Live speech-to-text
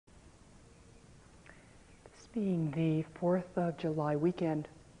Being the 4th of July weekend,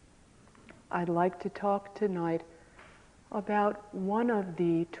 I'd like to talk tonight about one of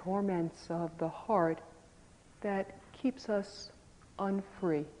the torments of the heart that keeps us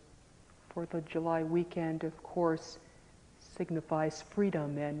unfree. 4th of July weekend, of course, signifies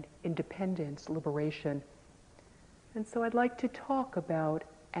freedom and independence, liberation. And so I'd like to talk about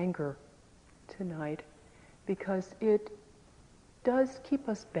anger tonight because it does keep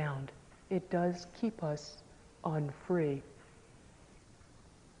us bound. It does keep us unfree.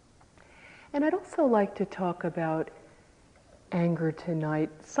 And I'd also like to talk about anger tonight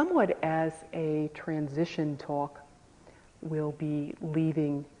somewhat as a transition talk. We'll be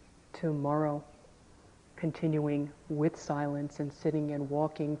leaving tomorrow, continuing with silence and sitting and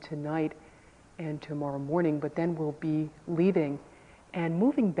walking tonight and tomorrow morning, but then we'll be leaving and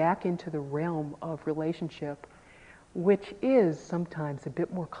moving back into the realm of relationship, which is sometimes a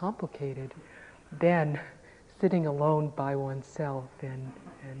bit more complicated than sitting alone by oneself and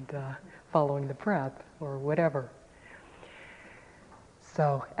following the breath or whatever.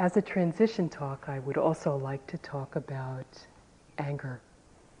 So as a transition talk, I would also like to talk about anger.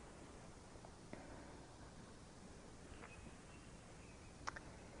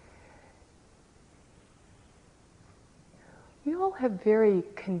 We all have very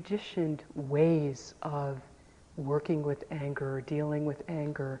conditioned ways of working with anger, dealing with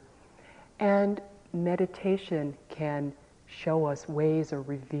anger, and meditation can show us ways or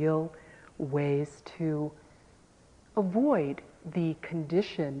reveal ways to avoid the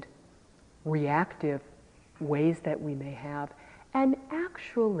conditioned, reactive ways that we may have and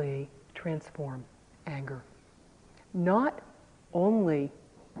actually transform anger. Not only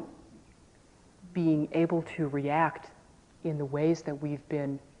being able to react in the ways that we've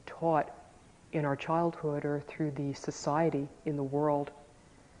been taught in our childhood or through the society in the world,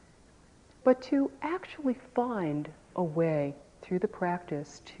 but to actually find a way through the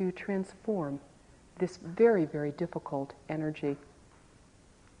practice to transform this very, very difficult energy.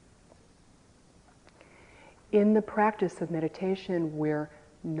 In the practice of meditation, we're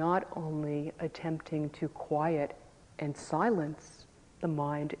not only attempting to quiet and silence the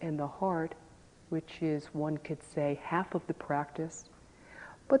mind and the heart, which is, one could say, half of the practice,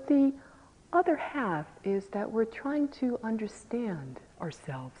 but the other half is that we're trying to understand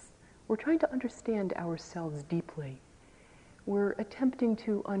ourselves. We're trying to understand ourselves deeply. We're attempting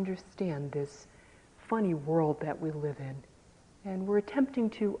to understand this funny world that we live in, and we're attempting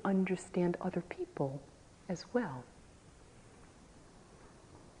to understand other people as well.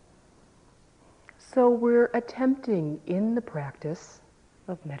 So we're attempting in the practice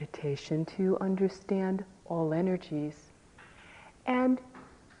of meditation to understand all energies, and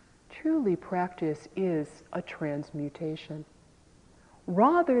truly practice is a transmutation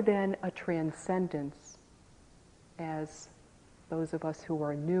rather than a transcendence, as those of us who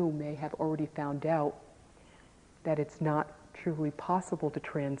are new may have already found out that it's not truly possible to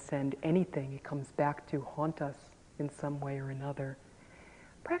transcend anything. It comes back to haunt us in some way or another.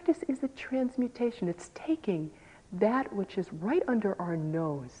 Practice is a transmutation. It's taking that which is right under our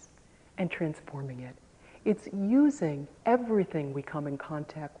nose and transforming it. It's using everything we come in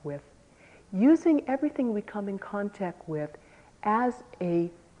contact with, as a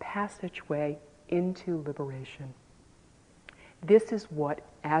passageway into liberation. This is what,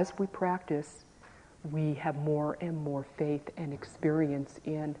 as we practice, we have more and more faith and experience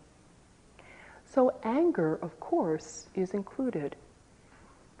in. So anger, of course, is included.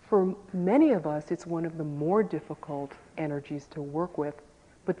 For many of us, it's one of the more difficult energies to work with,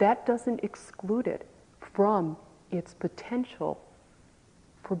 but that doesn't exclude it from its potential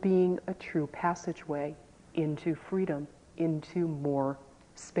for being a true passageway into freedom, into more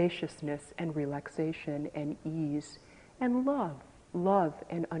spaciousness and relaxation and ease and love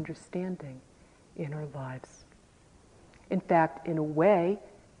and understanding in our lives. In fact, in a way,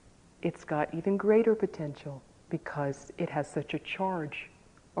 it's got even greater potential because it has such a charge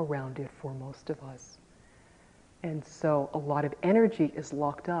around it for most of us. And so a lot of energy is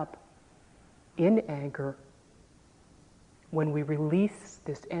locked up in anger. When we release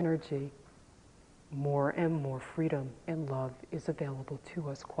this energy, more and more freedom and love is available to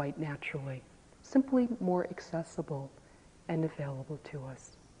us quite naturally, simply more accessible and available to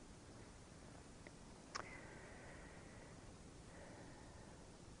us.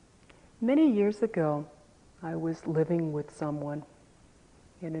 Many years ago, I was living with someone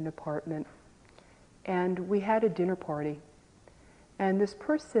in an apartment, and we had a dinner party, and this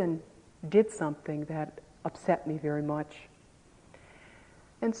person did something that upset me very much.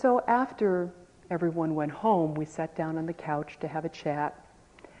 And so after everyone went home, we sat down on the couch to have a chat,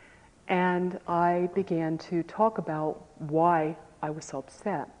 And I began to talk about why I was so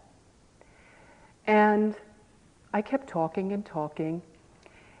upset. And I kept talking and talking,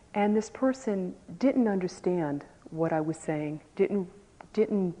 and this person didn't understand what I was saying,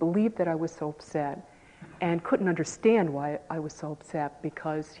 didn't believe that I was so upset, and couldn't understand why I was so upset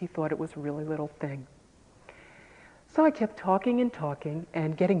because he thought it was a really little thing. So I kept talking and talking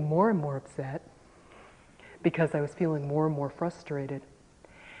and getting more and more upset because I was feeling more and more frustrated.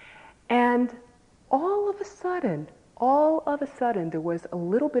 And all of a sudden, there was a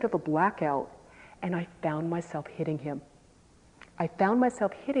little bit of a blackout, and I found myself hitting him. I found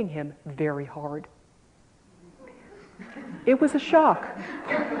myself hitting him very hard. It was a shock.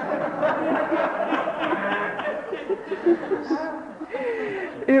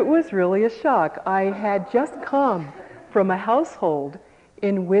 It was really a shock. I had just come from a household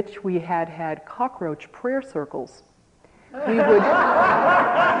in which we had had cockroach prayer circles.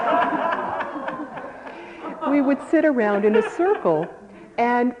 We would sit around in a circle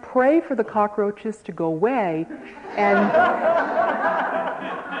and pray for the cockroaches to go away and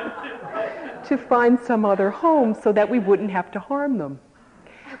to find some other home so that we wouldn't have to harm them.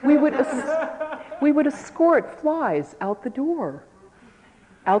 We would escort flies out the door,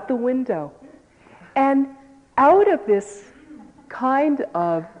 out the window. And out of this kind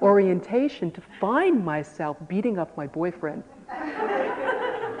of orientation to find myself beating up my boyfriend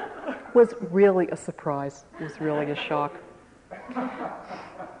was really a surprise. It was really a shock.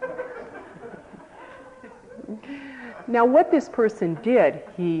 Now, what this person did,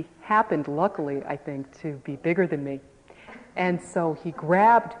 he happened, luckily, I think, to be bigger than me. And so he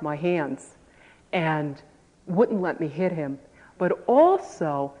grabbed my hands and wouldn't let me hit him, but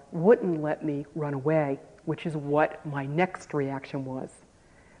also wouldn't let me run away, which is what my next reaction was.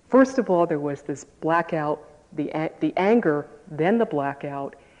 First of all, there was this blackout, the anger, then the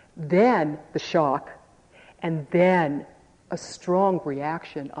blackout, then the shock, and then a strong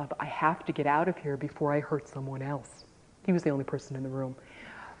reaction of, I have to get out of here before I hurt someone else. He was the only person in the room.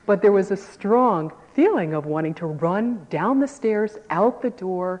 But there was a strong feeling of wanting to run down the stairs, out the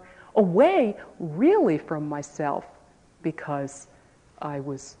door, away really from myself because I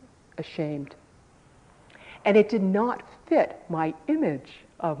was ashamed. And it did not fit my image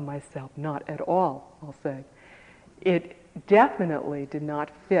of myself, not at all, I'll say. It definitely did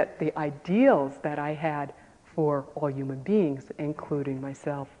not fit the ideals that I had for all human beings, including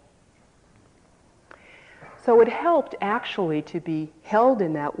myself. So it helped actually to be held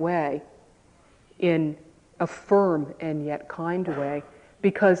in that way, in a firm and yet kind way,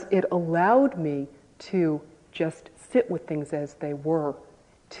 because it allowed me to just sit with things as they were,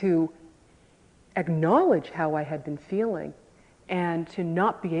 to acknowledge how I had been feeling, and to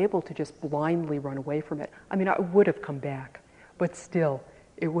not be able to just blindly run away from it. I mean, I would have come back, but still,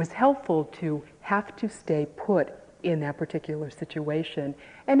 it was helpful to have to stay put in that particular situation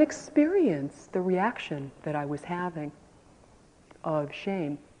and experience the reaction that I was having of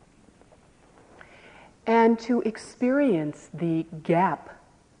shame. And to experience the gap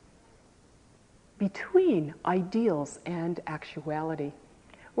between ideals and actuality,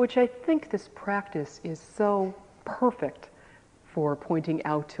 which I think this practice is so perfect for pointing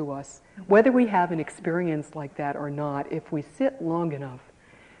out to us. Whether we have an experience like that or not, if we sit long enough,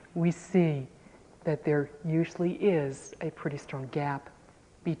 we see that there usually is a pretty strong gap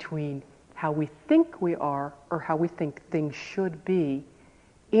between how we think we are or how we think things should be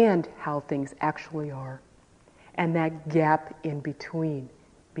and how things actually are. And that gap in between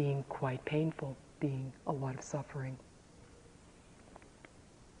being quite painful, being a lot of suffering.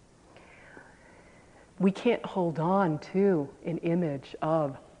 We can't hold on to an image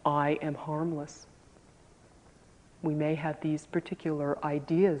of I am harmless. We may have these particular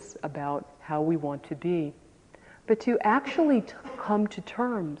ideas about how we want to be, but to actually come to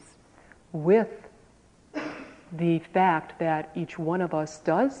terms with the fact that each one of us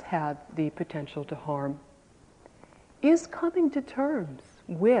does have the potential to harm is coming to terms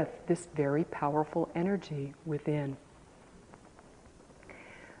with this very powerful energy within.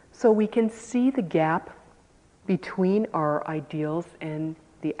 So we can see the gap between our ideals and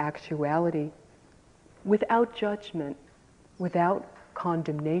the actuality without judgment, without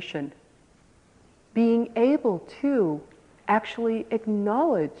condemnation, being able to actually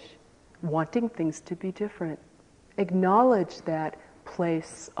acknowledge wanting things to be different, acknowledge that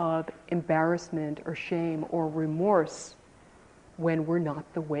place of embarrassment or shame or remorse when we're not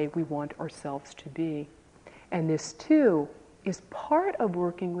the way we want ourselves to be. And this too is part of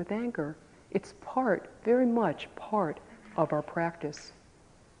working with anger. It's part, very much part of our practice.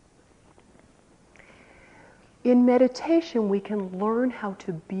 In meditation, we can learn how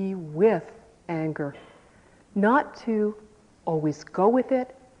to be with anger, not to always go with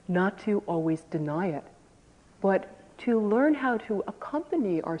it, not to always deny it, but to learn how to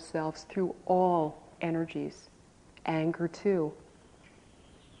accompany ourselves through all energies, anger too.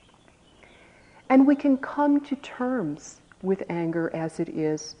 And we can come to terms with anger as it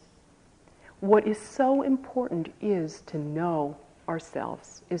is. What is so important is to know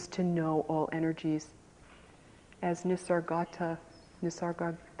ourselves, is to know all energies. As Nisargadatta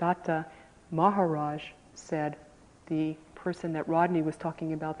Maharaj said, the person that Rodney was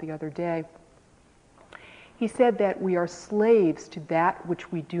talking about the other day, he said that we are slaves to that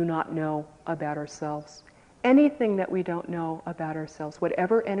which we do not know about ourselves. Anything that we don't know about ourselves,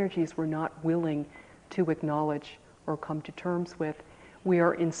 whatever energies we're not willing to acknowledge or come to terms with, we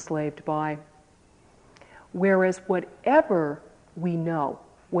are enslaved by. Whereas whatever we know,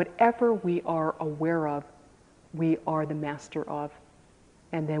 whatever we are aware of, we are the master of.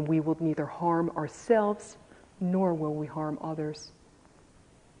 And then we will neither harm ourselves nor will we harm others.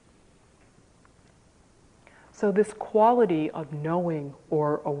 So this quality of knowing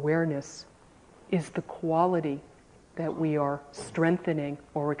or awareness is the quality that we are strengthening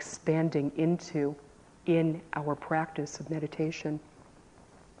or expanding into in our practice of meditation.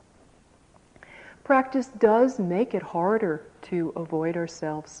 Practice does make it harder to avoid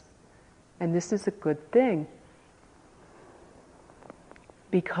ourselves, and this is a good thing,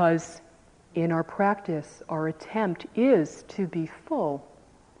 because in our practice, our attempt is to be full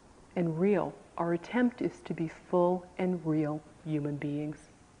and real. Our attempt is to be full and real human beings,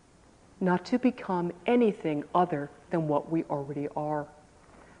 not to become anything other than what we already are,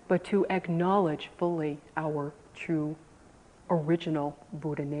 but to acknowledge fully our true, original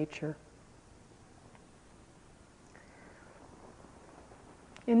Buddha nature.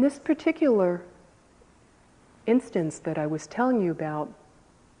 In this particular instance that I was telling you about,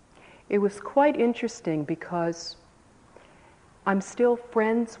 it was quite interesting because I'm still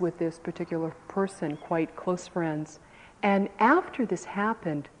friends with this particular person, quite close friends. And after this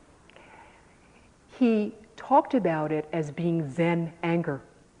happened, he talked about it as being Zen anger.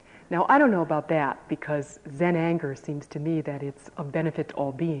 Now, I don't know about that, because Zen anger seems to me that it's of benefit to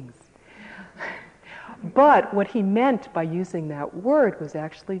all beings. But what he meant by using that word was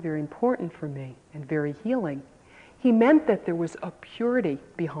actually very important for me and very healing. He meant that there was a purity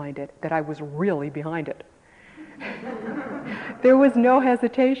behind it, that I was really behind it. There was no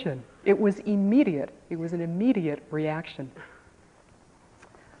hesitation. It was immediate. It was an immediate reaction.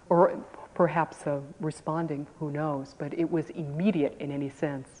 Or perhaps responding, who knows, but it was immediate in any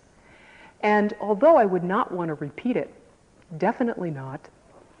sense. And although I would not want to repeat it, definitely not,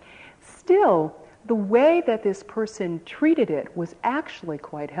 still, the way that this person treated it was actually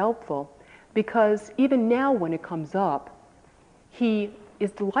quite helpful, because even now when it comes up, he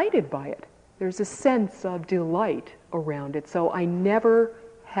is delighted by it. There's a sense of delight around it. So I never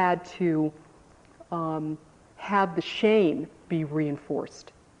had to have the shame be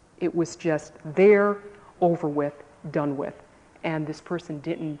reinforced. It was just there, over with, done with. And this person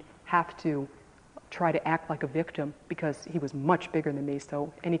didn't have to try to act like a victim, because he was much bigger than me,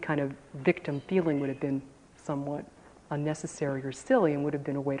 so any kind of victim feeling would have been somewhat unnecessary or silly and would have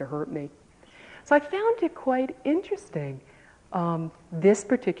been a way to hurt me. So I found it quite interesting, this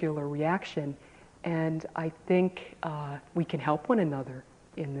particular reaction, and I think we can help one another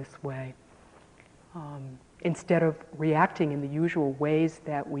in this way. Instead of reacting in the usual ways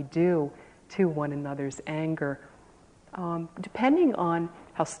that we do to one another's anger, depending on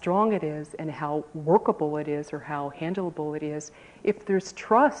how strong it is and how workable it is or how handleable it is, if there's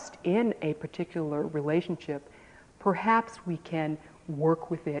trust in a particular relationship, perhaps we can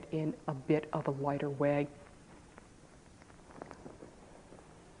work with it in a bit of a lighter way.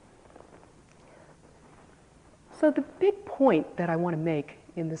 So the big point that I want to make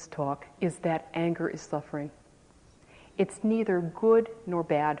in this talk is that anger is suffering. It's neither good nor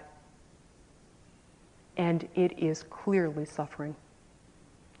bad, and it is clearly suffering.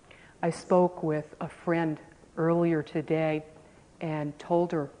 I spoke with a friend earlier today and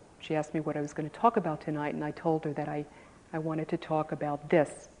told her, she asked me what I was going to talk about tonight, and I told her that I wanted to talk about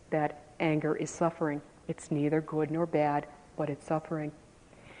this, that anger is suffering. It's neither good nor bad, but it's suffering.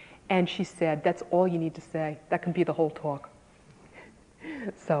 And she said, that's all you need to say. That can be the whole talk.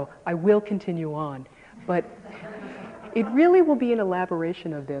 So I will continue on. But it really will be an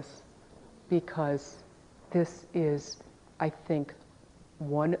elaboration of this, because this is, I think,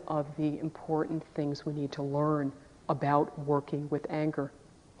 one of the important things we need to learn about working with anger,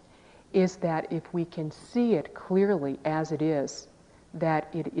 is that if we can see it clearly as it is, that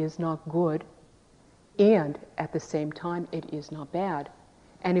it is not good, and at the same time, it is not bad.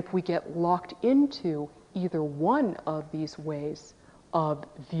 And if we get locked into either one of these ways of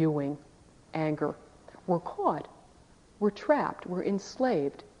viewing anger, we're caught, we're trapped, we're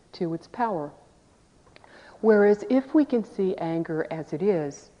enslaved to its power. Whereas if we can see anger as it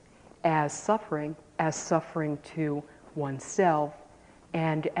is, as suffering to oneself,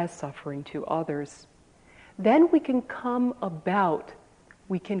 and as suffering to others, then we can come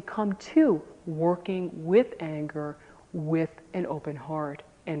to working with anger with an open heart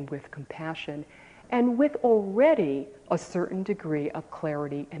and with compassion, and with already a certain degree of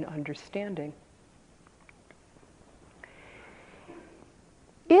clarity and understanding.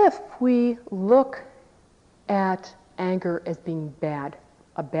 If we look at anger as being bad,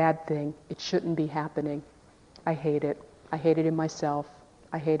 a bad thing, it shouldn't be happening, I hate it in myself,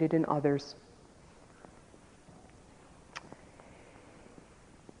 I hate it in others.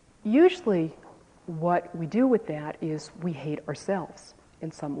 Usually what we do with that is we hate ourselves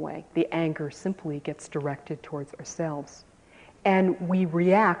in some way. The anger simply gets directed towards ourselves. And we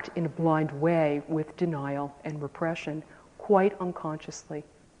react in a blind way with denial and repression, quite unconsciously.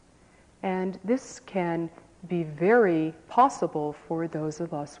 And this can be very possible for those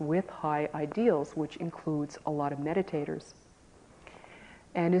of us with high ideals, which includes a lot of meditators.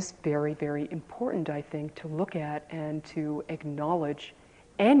 And is very, very important, I think, to look at and to acknowledge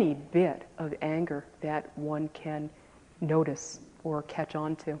any bit of anger that one can notice or catch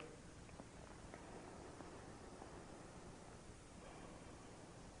on to.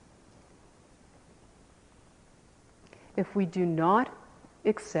 If we do not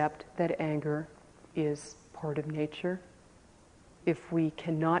accept that anger is part of nature, if we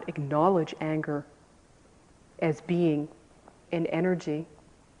cannot acknowledge anger as being an energy,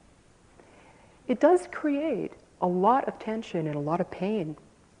 it does create a lot of tension and a lot of pain.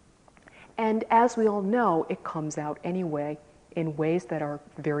 And as we all know, it comes out anyway in ways that are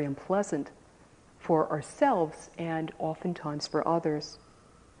very unpleasant for ourselves and oftentimes for others.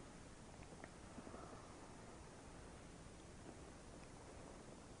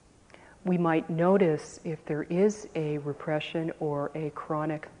 We might notice if there is a repression or a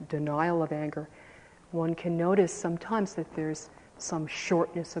chronic denial of anger. One can notice sometimes that there's some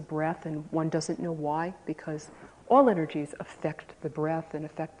shortness of breath, and one doesn't know why, because all energies affect the breath and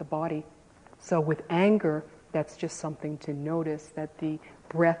affect the body. So with anger, that's just something to notice, that the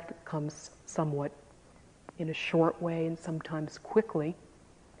breath comes somewhat in a short way and sometimes quickly.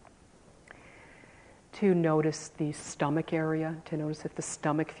 To notice the stomach area, to notice if the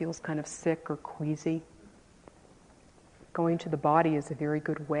stomach feels kind of sick or queasy. Going to the body is a very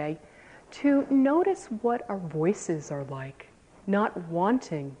good way to notice what our voices are like. Not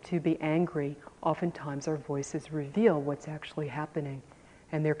wanting to be angry, oftentimes our voices reveal what's actually happening.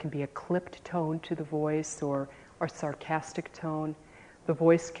 And there can be a clipped tone to the voice or a sarcastic tone. The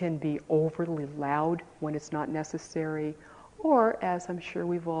voice can be overly loud when it's not necessary, or, as I'm sure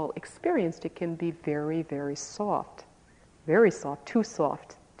we've all experienced, it can be very, very soft, too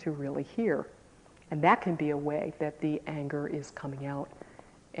soft to really hear. And that can be a way that the anger is coming out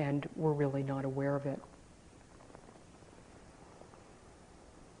and we're really not aware of it.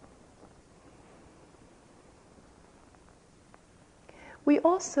 We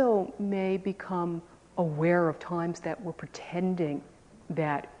also may become aware of times that we're pretending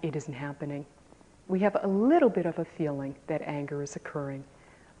that it isn't happening. We have a little bit of a feeling that anger is occurring,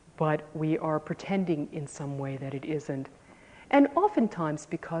 but we are pretending in some way that it isn't. And oftentimes,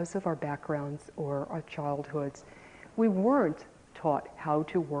 because of our backgrounds or our childhoods, we weren't taught how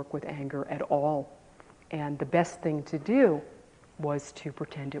to work with anger at all. And the best thing to do was to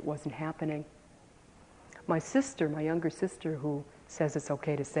pretend it wasn't happening. My sister, my younger sister, who says it's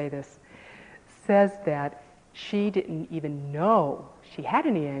okay to say this, says that she didn't even know she had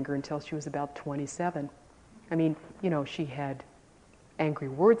any anger until she was about 27. I mean, she had angry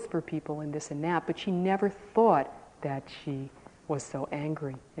words for people and this and that, but she never thought that she was so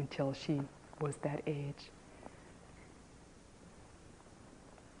angry until she was that age.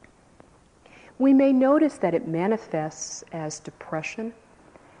 We may notice that it manifests as depression,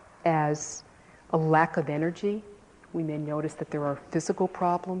 as a lack of energy. We may notice that there are physical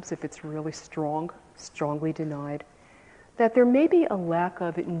problems if it's really strongly denied. That there may be a lack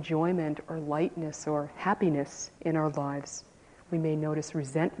of enjoyment or lightness or happiness in our lives. We may notice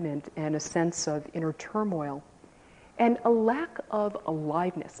resentment and a sense of inner turmoil. And a lack of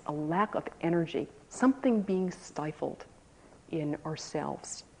aliveness, a lack of energy, something being stifled in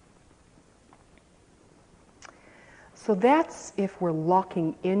ourselves. So that's if we're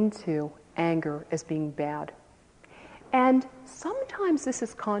locking into anger as being bad. And sometimes this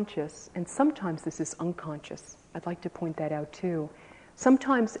is conscious and sometimes this is unconscious. I'd like to point that out too.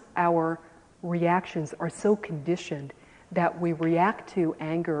 Sometimes our reactions are so conditioned that we react to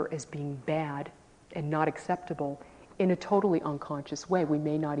anger as being bad and not acceptable in a totally unconscious way. We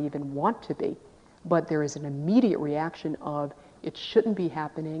may not even want to be, but there is an immediate reaction of it shouldn't be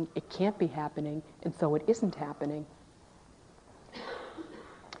happening, it can't be happening, and so it isn't happening.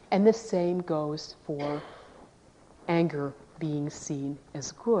 And the same goes for anger being seen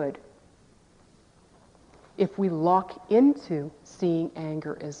as good. If we lock into seeing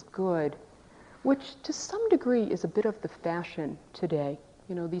anger as good, which to some degree is a bit of the fashion today,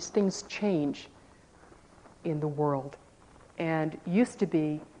 these things change in the world. And used to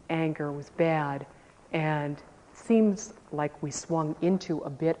be anger was bad, and seems like we swung into a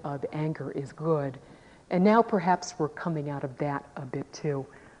bit of anger is good. And now perhaps we're coming out of that a bit too.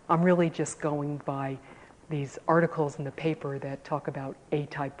 I'm really just going by these articles in the paper that talk about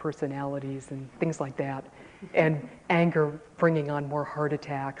A-type personalities and things like that, and anger bringing on more heart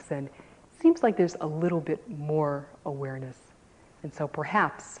attacks, and it seems like there's a little bit more awareness. And so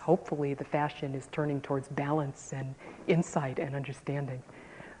perhaps, hopefully, the fashion is turning towards balance and insight and understanding.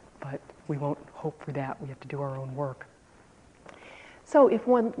 But we won't hope for that. We have to do our own work. So if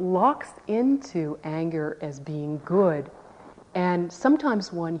one locks into anger as being good, and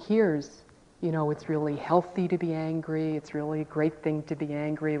sometimes one hears, it's really healthy to be angry, it's really a great thing to be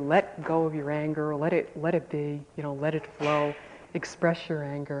angry, let go of your anger, let it be, let it flow, express your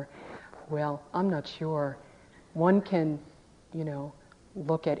anger. Well, I'm not sure. One can,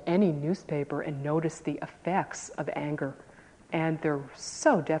 look at any newspaper and notice the effects of anger. And they're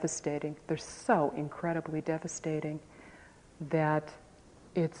so devastating, they're so incredibly devastating that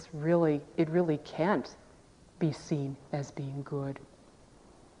it really can't be seen as being good.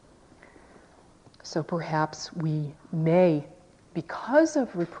 So perhaps we may, because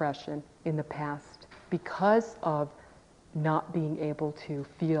of repression in the past, because of not being able to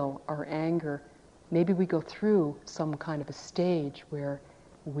feel our anger, maybe we go through some kind of a stage where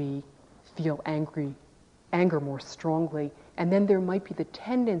we feel anger more strongly, and then there might be the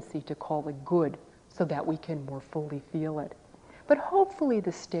tendency to call it good so that we can more fully feel it. But hopefully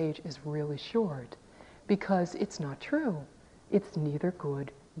the stage is really short, because it's not true. It's neither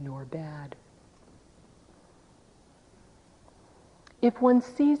good nor bad. If one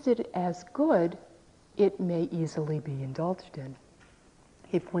sees it as good, it may easily be indulged in.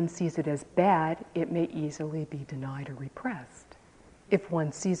 If one sees it as bad, it may easily be denied or repressed. If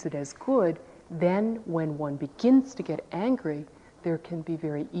one sees it as good, then when one begins to get angry, there can be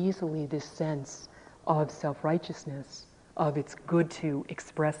very easily this sense of self-righteousness, of it's good to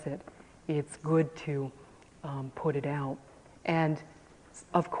express it, it's good to put it out. And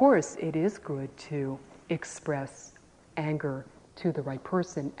of course, it is good to express anger to the right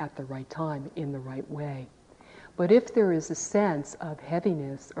person at the right time in the right way. But if there is a sense of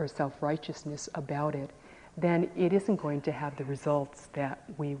heaviness or self-righteousness about it, then it isn't going to have the results that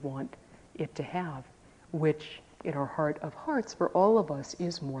we want it to have, which in our heart of hearts for all of us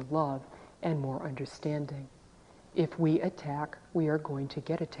is more love and more understanding. If we attack, we are going to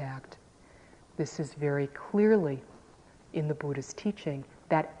get attacked. This is very clearly in the Buddha's teaching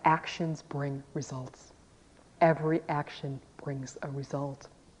that actions bring results. Every action brings a result.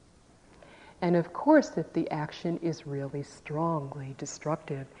 And of course, if the action is really strongly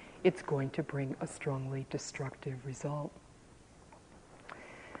destructive, it's going to bring a strongly destructive result.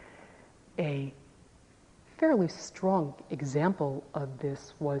 A fairly strong example of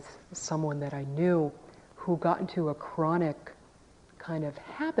this was someone that I knew who got into a chronic kind of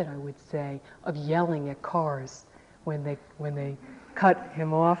habit, I would say, of yelling at cars when they cut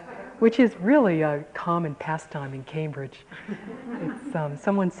him off, which is really a common pastime in Cambridge. It's,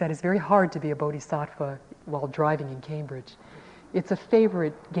 someone said it's very hard to be a bodhisattva while driving in Cambridge. It's a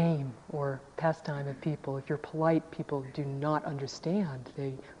favorite game or pastime of people. If you're polite, people do not understand.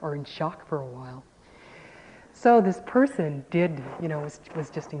 They are in shock for a while. So this person was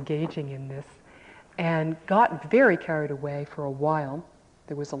just engaging in this and got very carried away for a while.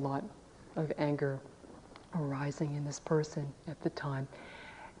 There was a lot of anger arising in this person at the time.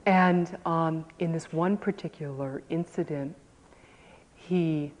 And in this one particular incident,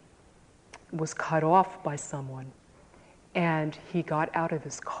 he was cut off by someone. And he got out of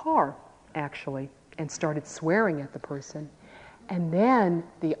his car, actually, and started swearing at the person. And then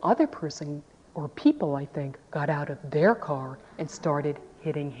the other person, or people, I think, got out of their car and started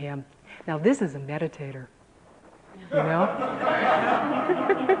hitting him. Now, this is a meditator, you know?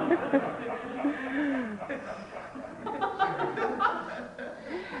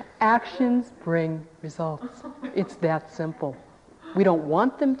 Actions bring results. It's that simple. We don't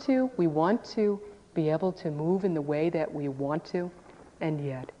want them to. We want to be able to move in the way that we want to, and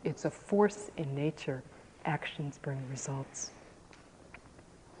yet it's a force in nature. Actions bring results.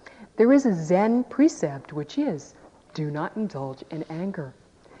 There is a Zen precept which is, do not indulge in anger.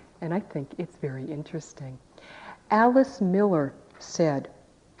 And I think it's very interesting. Alice Miller said,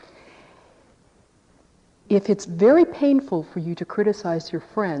 if it's very painful for you to criticize your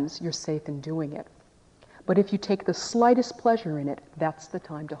friends, you're safe in doing it. But if you take the slightest pleasure in it, that's the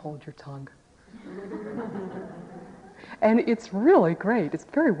time to hold your tongue. And it's really great. It's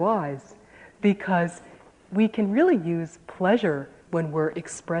very wise, because we can really use pleasure when we're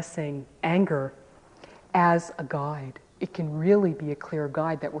expressing anger as a guide. It can really be a clear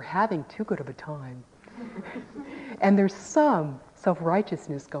guide that we're having too good of a time. And there's some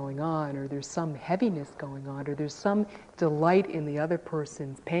self-righteousness going on, or there's some heaviness going on, or there's some delight in the other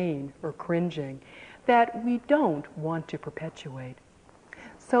person's pain or cringing that we don't want to perpetuate.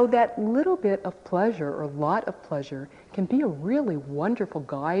 So that little bit of pleasure or lot of pleasure can be a really wonderful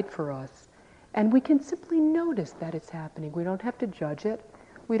guide for us. And we can simply notice that it's happening. We don't have to judge it.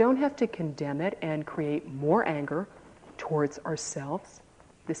 We don't have to condemn it and create more anger towards ourselves.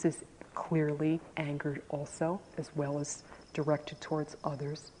 This is clearly anger also, as well as directed towards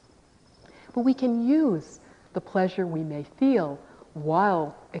others. But we can use the pleasure we may feel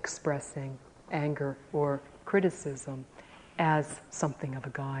while expressing anger or criticism as something of a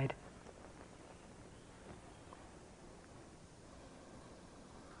guide.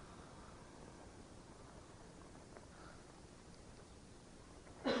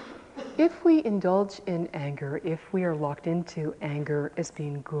 If we indulge in anger, if we are locked into anger as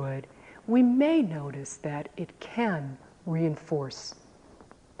being good, we may notice that it can reinforce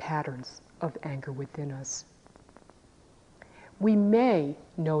patterns of anger within us. We may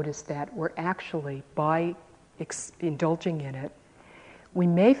notice that we're actually, by indulging in it, we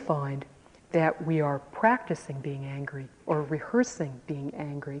may find that we are practicing being angry or rehearsing being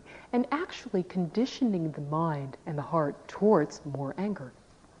angry and actually conditioning the mind and the heart towards more anger.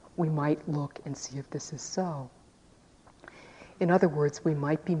 We might look and see if this is so. In other words, we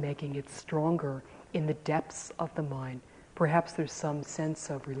might be making it stronger in the depths of the mind. Perhaps there's some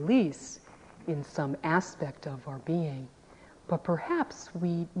sense of release in some aspect of our being, but perhaps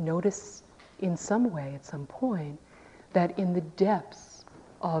we notice in some way at some point that in the depths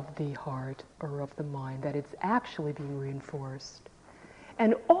of the heart or of the mind that it's actually being reinforced.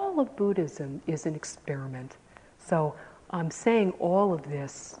 And all of Buddhism is an experiment. So I'm saying all of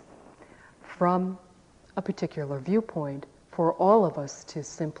this from a particular viewpoint for all of us to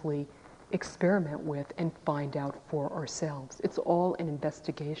simply experiment with and find out for ourselves. It's all an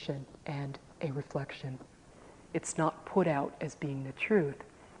investigation and a reflection. It's not put out as being the truth.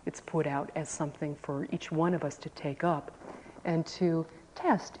 It's put out as something for each one of us to take up and to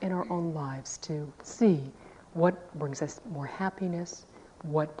test in our own lives to see what brings us more happiness,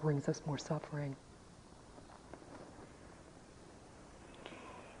 what brings us more suffering.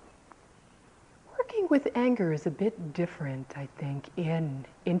 Working with anger is a bit different, I think, in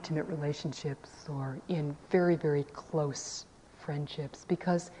intimate relationships or in very, very close friendships,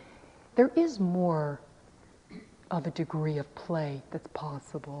 because there is more of a degree of play that's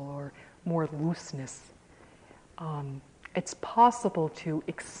possible, or more looseness. It's possible to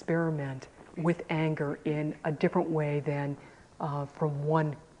experiment with anger in a different way than from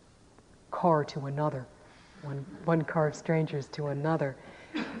one car to another, one car of strangers to another,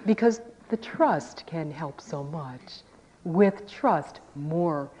 because the trust can help so much. With trust,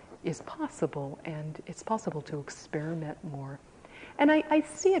 more is possible, and it's possible to experiment more. And I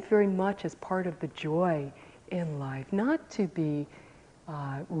see it very much as part of the joy in life, not to be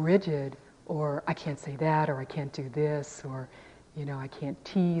rigid, or I can't say that, or I can't do this, or I can't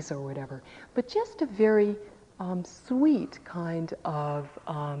tease, or whatever, but just a very sweet kind of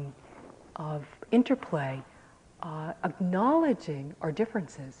interplay, acknowledging our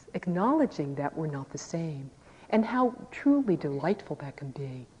differences, acknowledging that we're not the same, and how truly delightful that can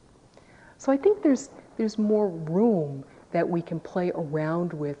be. So I think there's more room that we can play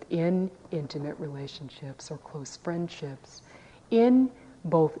around with in intimate relationships or close friendships, in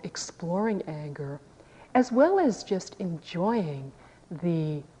both exploring anger as well as just enjoying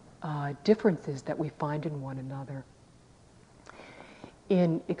the differences that we find in one another.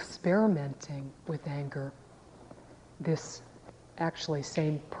 In experimenting with anger, this actually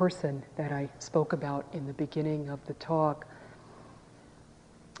same person that I spoke about in the beginning of the talk,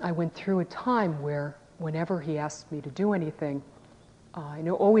 I went through a time where whenever he asked me to do anything,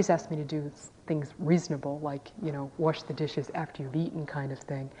 always asked me to do things reasonable, like, wash the dishes after you've eaten kind of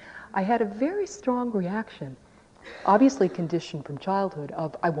thing, I had a very strong reaction obviously conditioned from childhood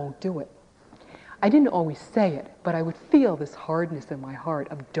of I won't do it. I didn't always say it, but I would feel this hardness in my heart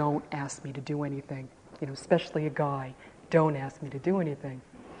of don't ask me to do anything, especially a guy, don't ask me to do anything.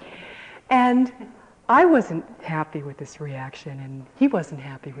 And I wasn't happy with this reaction, and he wasn't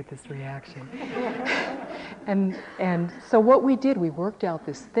happy with this reaction. And so what we did, we worked out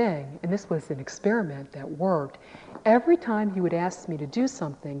this thing, and this was an experiment that worked. Every time he would ask me to do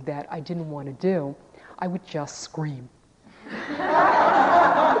something that I didn't want to do, I would just scream.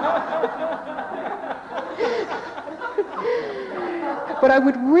 But I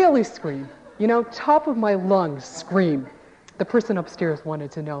would really scream, top of my lungs, scream. The person upstairs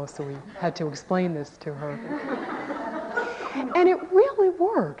wanted to know, so we had to explain this to her. And it really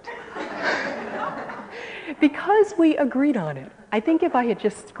worked. Because we agreed on it. I think if I had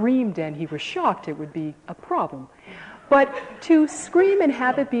just screamed and he was shocked, it would be a problem. But to scream and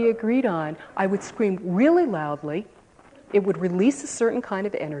have it be agreed on, I would scream really loudly. It would release a certain kind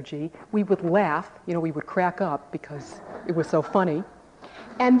of energy. We would laugh, we would crack up because it was so funny.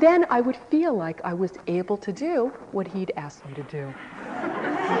 And then I would feel like I was able to do what he'd asked me to do.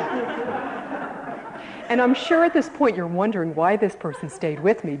 And I'm sure at this point you're wondering why this person stayed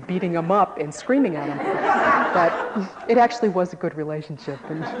with me, beating him up and screaming at him. But it actually was a good relationship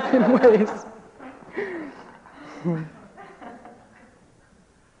in ways.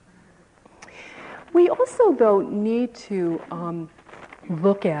 We also, though, need to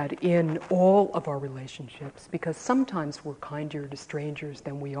look at in all of our relationships, because sometimes we're kinder to strangers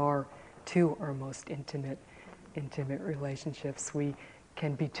than we are to our most intimate relationships. We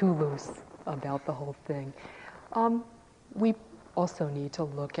can be too loose about the whole thing. We also need to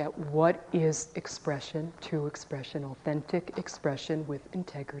look at what is expression, true expression, authentic expression with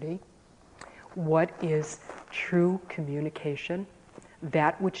integrity. What is true communication,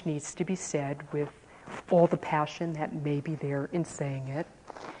 that which needs to be said with all the passion that may be there in saying it.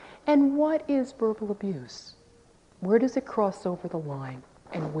 And what is verbal abuse? Where does it cross over the line,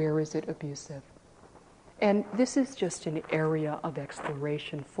 and where is it abusive? And this is just an area of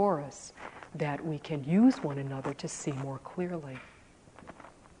exploration for us that we can use one another to see more clearly.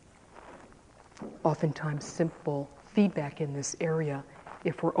 Oftentimes, simple feedback in this area,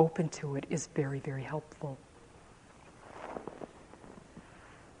 if we're open to it, is very, very helpful.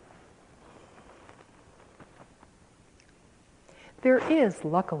 There is,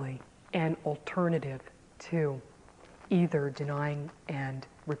 luckily, an alternative to either denying and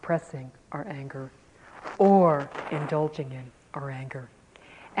repressing our anger or indulging in our anger.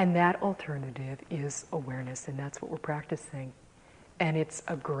 And that alternative is awareness, and that's what we're practicing. And it's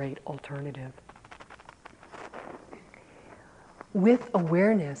a great alternative. With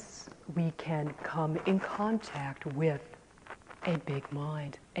awareness, we can come in contact with a big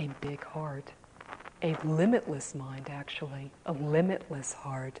mind, a big heart, a limitless mind, actually, a limitless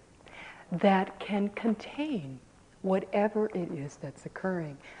heart that can contain whatever it is that's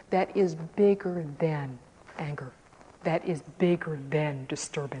occurring, that is bigger than anger, that is bigger than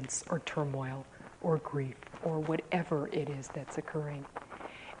disturbance or turmoil or grief or whatever it is that's occurring.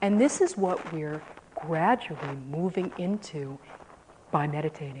 And this is what we're gradually moving into by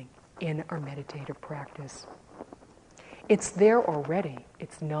meditating in our meditative practice. It's there already.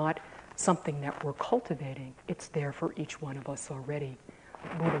 It's not something that we're cultivating. It's there for each one of us already.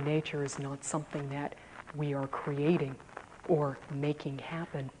 Buddha nature is not something that we are creating or making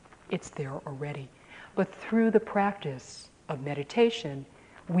happen. It's there already. But through the practice of meditation,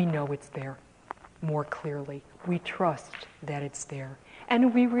 we know it's there more clearly. We trust that it's there.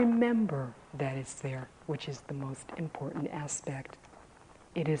 And we remember that it's there, which is the most important aspect.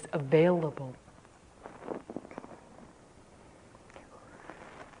 It is available.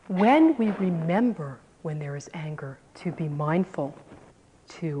 When we remember when there is anger, to be mindful,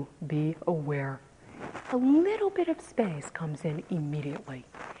 to be aware, a little bit of space comes in immediately.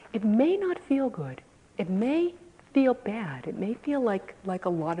 It may not feel good. It may feel bad. It may feel like a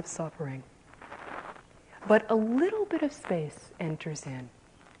lot of suffering. But a little bit of space enters in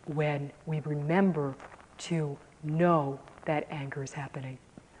when we remember to know that anger is happening,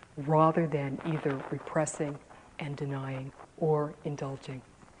 rather than either repressing and denying or indulging.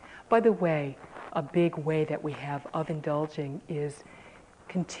 By the way, a big way that we have of indulging is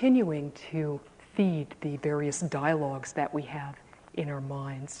continuing to feed the various dialogues that we have in our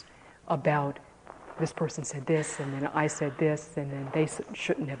minds about this person said this, and then I said this, and then they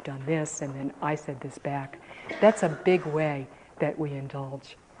shouldn't have done this, and then I said this back. That's a big way that we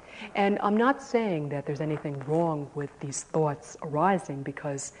indulge. And I'm not saying that there's anything wrong with these thoughts arising,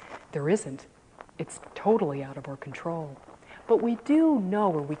 because there isn't. It's totally out of our control. But we do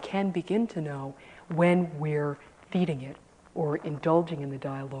know, or we can begin to know, when we're feeding it or indulging in the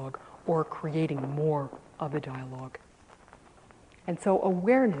dialogue or creating more of the dialogue. And so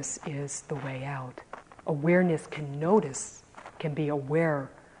awareness is the way out. Awareness can notice, can be aware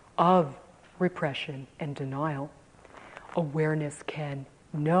of repression and denial. Awareness can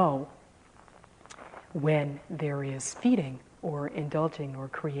know when there is feeding or indulging or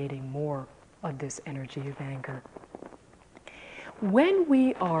creating more of this energy of anger. When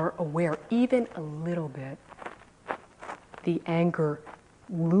we are aware even a little bit, the anger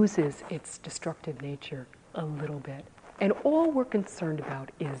loses its destructive nature a little bit. And all we're concerned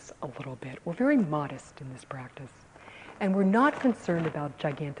about is a little bit. We're very modest in this practice. And we're not concerned about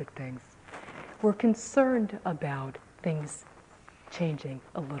gigantic things. We're concerned about things changing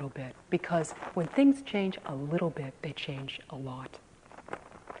a little bit. Because when things change a little bit, they change a lot.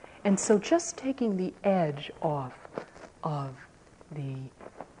 And so just taking the edge off of the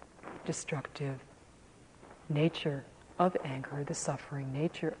destructive nature of anger, the suffering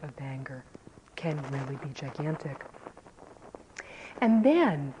nature of anger, can really be gigantic. And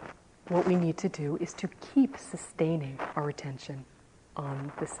then what we need to do is to keep sustaining our attention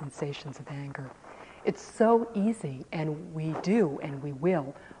on the sensations of anger. It's so easy, and we do and we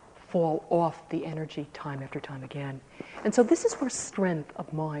will fall off the energy time after time again. And so this is where strength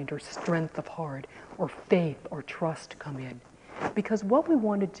of mind or strength of heart or faith or trust come in. Because what we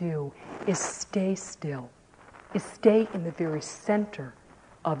want to do is stay still, is stay in the very center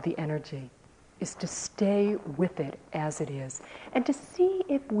of the energy, is to stay with it as it is, and to see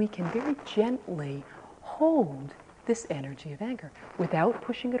if we can very gently hold this energy of anger without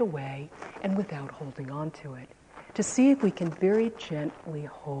pushing it away and without holding on to it. To see if we can very gently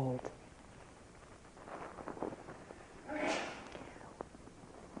hold.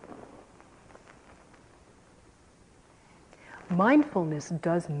 Mindfulness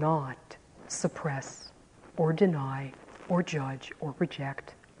does not suppress or deny or judge or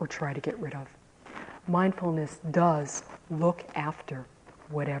reject or try to get rid of. Mindfulness does look after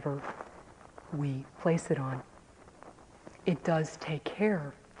whatever we place it on. It does take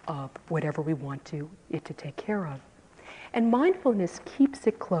care of whatever we want it to take care of. And mindfulness keeps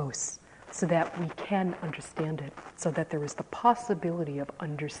it close so that we can understand it, so that there is the possibility of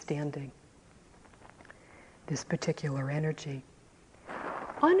understanding this particular energy.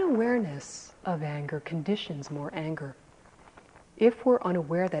 Unawareness of anger conditions more anger. If we're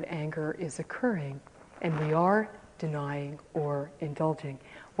unaware that anger is occurring and we are denying or indulging,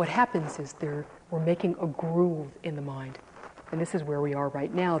 what happens is we're making a groove in the mind. And this is where we are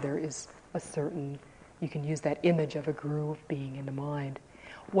right now. There is a certain, you can use that image of a groove being in the mind.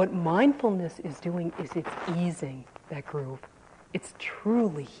 What mindfulness is doing is it's easing that groove. It's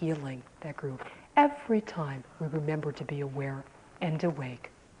truly healing that groove. Every time we remember to be aware and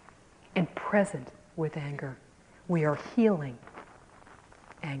awake and present with anger, we are healing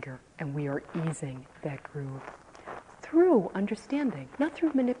anger and we are easing that groove through understanding, not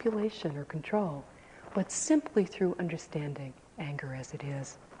through manipulation or control, but simply through understanding anger as it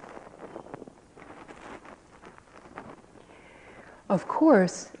is. Of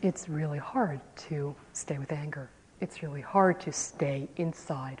course, it's really hard to stay with anger. It's really hard to stay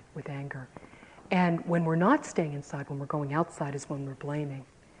inside with anger. And when we're not staying inside, when we're going outside, is when we're blaming.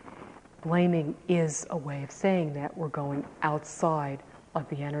 Blaming is a way of saying that we're going outside of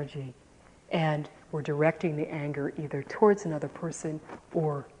the energy. And we're directing the anger either towards another person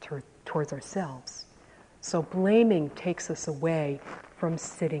or towards ourselves. So blaming takes us away from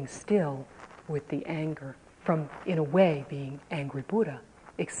sitting still with the anger, from, in a way, being angry Buddha,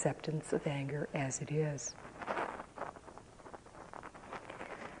 acceptance of anger as it is.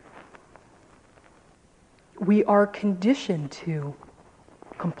 We are conditioned to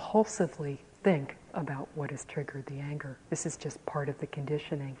compulsively think about what has triggered the anger. This is just part of the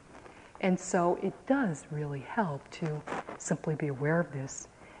conditioning. And so it does really help to simply be aware of this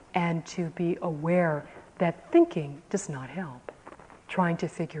and to be aware that thinking does not help. Trying to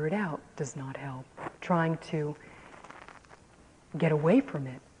figure it out does not help. Trying to get away from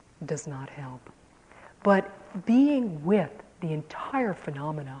it does not help. But being with the entire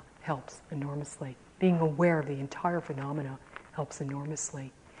phenomena helps enormously. Being aware of the entire phenomena helps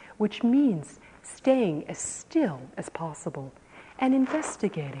enormously, which means staying as still as possible and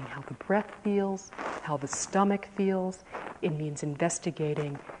investigating how the breath feels, how the stomach feels. It means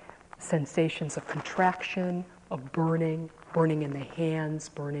investigating sensations of contraction, of burning in the hands,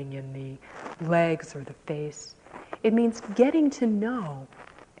 burning in the legs or the face. It means getting to know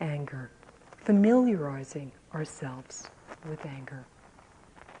anger, familiarizing ourselves with anger.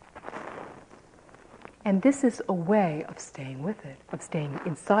 And this is a way of staying with it, of staying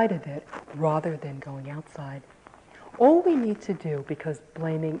inside of it rather than going outside. All we need to do, because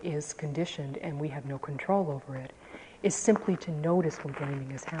blaming is conditioned and we have no control over it, is simply to notice when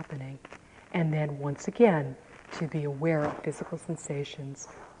blaming is happening. And then once again, to be aware of physical sensations,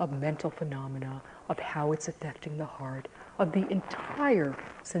 of mental phenomena, of how it's affecting the heart, of the entire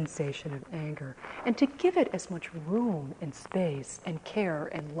sensation of anger, and to give it as much room and space and care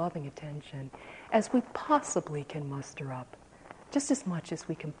and loving attention as we possibly can muster up. Just as much as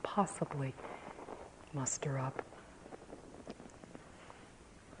we can possibly muster up.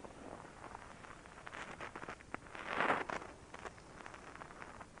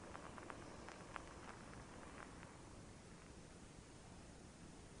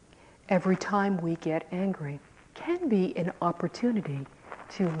 Every time we get angry can be an opportunity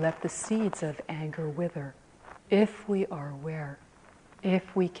to let the seeds of anger wither, if we are aware,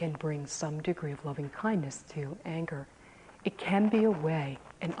 if we can bring some degree of loving kindness to anger. It can be a way,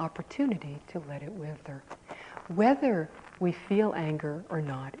 an opportunity to let it wither. Whether we feel anger or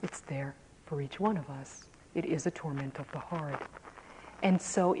not, it's there for each one of us. It is a torment of the heart. And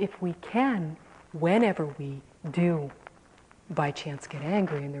so if we can, whenever we do by chance get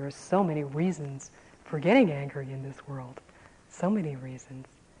angry, and there are so many reasons for getting angry in this world, so many reasons,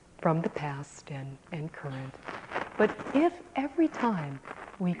 from the past and current. But if every time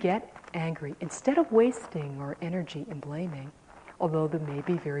we get angry, instead of wasting our energy in blaming, although there may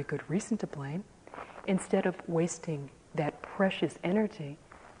be very good reason to blame, instead of wasting that precious energy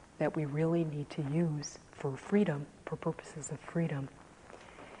that we really need to use for freedom, for purposes of freedom,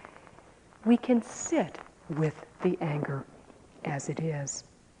 we can sit with the anger as it is.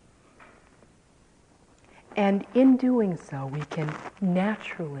 And in doing so, we can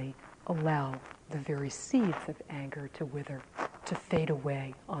naturally allow the very seeds of anger to wither, to fade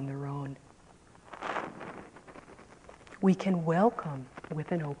away on their own. We can welcome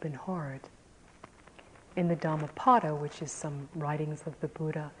with an open heart. In the Dhammapada, which is some writings of the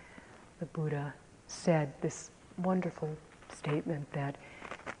Buddha said this wonderful statement that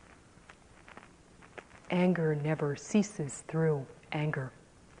anger never ceases through anger,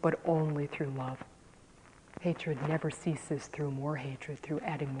 but only through love. Hatred never ceases through more hatred, through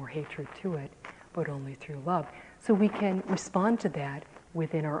adding more hatred to it, but only through love. So we can respond to that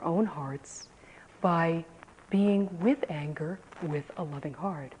within our own hearts by being with anger with a loving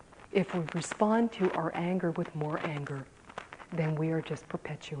heart. If we respond to our anger with more anger, then we are just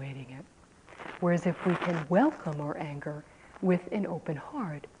perpetuating it. Whereas if we can welcome our anger with an open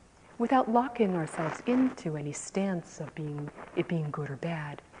heart, without locking ourselves into any stance of it being good or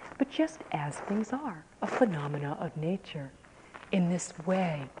bad, but just as things are, a phenomena of nature. In this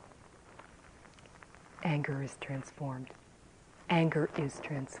way, anger is transformed. Anger is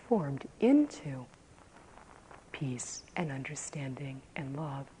transformed into peace and understanding and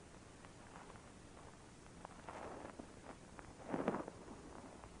love.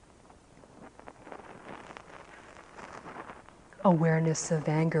 Awareness of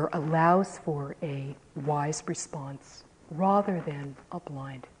anger allows for a wise response rather than a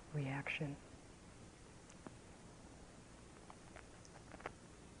blind reaction.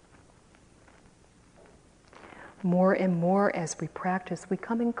 More and more as we practice, we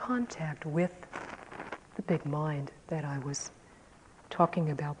come in contact with the big mind that I was talking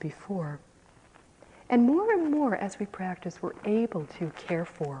about before. And more as we practice, we're able to care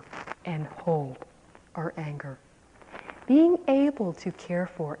for and hold our anger. Being able to care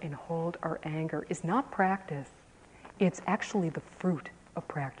for and hold our anger is not practice. It's actually the fruit of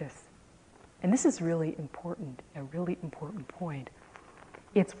practice. And this is really important, a really important point.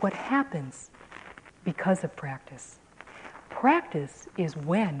 It's what happens because of practice. Practice is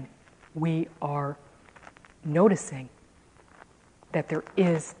when we are noticing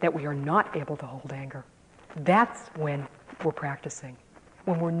that we are not able to hold anger. That's when we're practicing.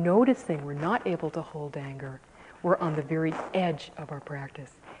 When we're noticing we're not able to hold anger, we're on the very edge of our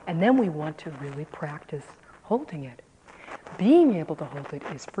practice. And then we want to really practice holding it. Being able to hold it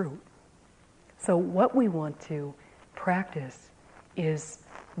is fruit. So what we want to practice is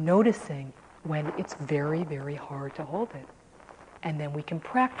noticing when it's very, very hard to hold it. And then we can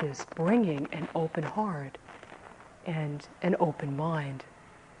practice bringing an open heart and an open mind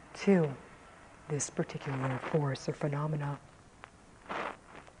to this particular force or phenomena.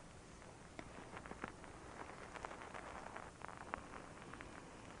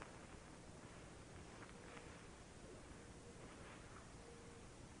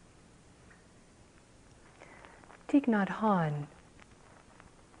 Thich Nhat Hanh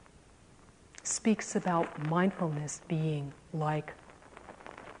speaks about mindfulness being like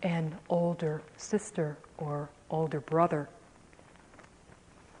an older sister or older brother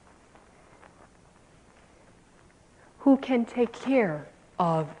can take care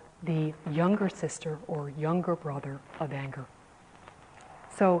of the younger sister or younger brother of anger.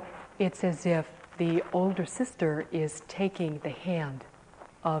 So it's as if the older sister is taking the hand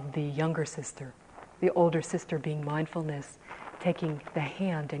of the younger sister. The older sister being mindfulness, taking the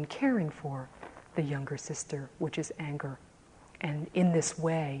hand and caring for the younger sister, which is anger. And in this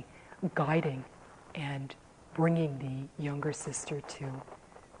way, guiding and bringing the younger sister to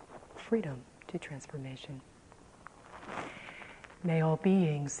freedom, to transformation. May all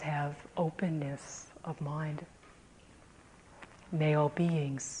beings have openness of mind. May all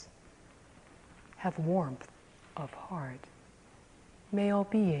beings have warmth of heart. May all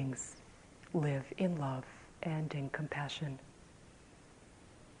beings live in love and in compassion.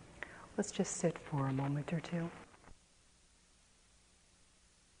 Let's just sit for a moment or two.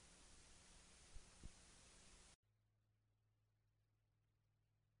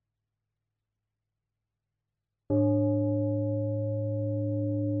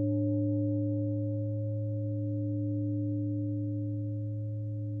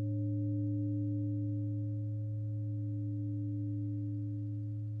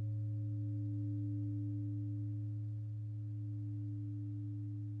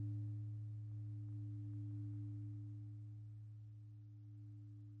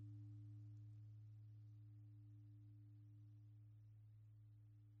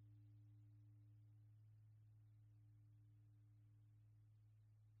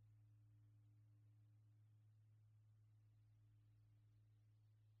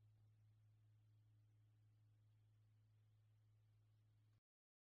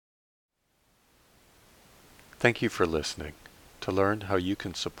 Thank you for listening. To learn how you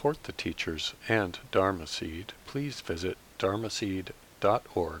can support the teachers and Dharma Seed, please visit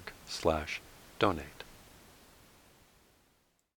dharmaseed.org/donate.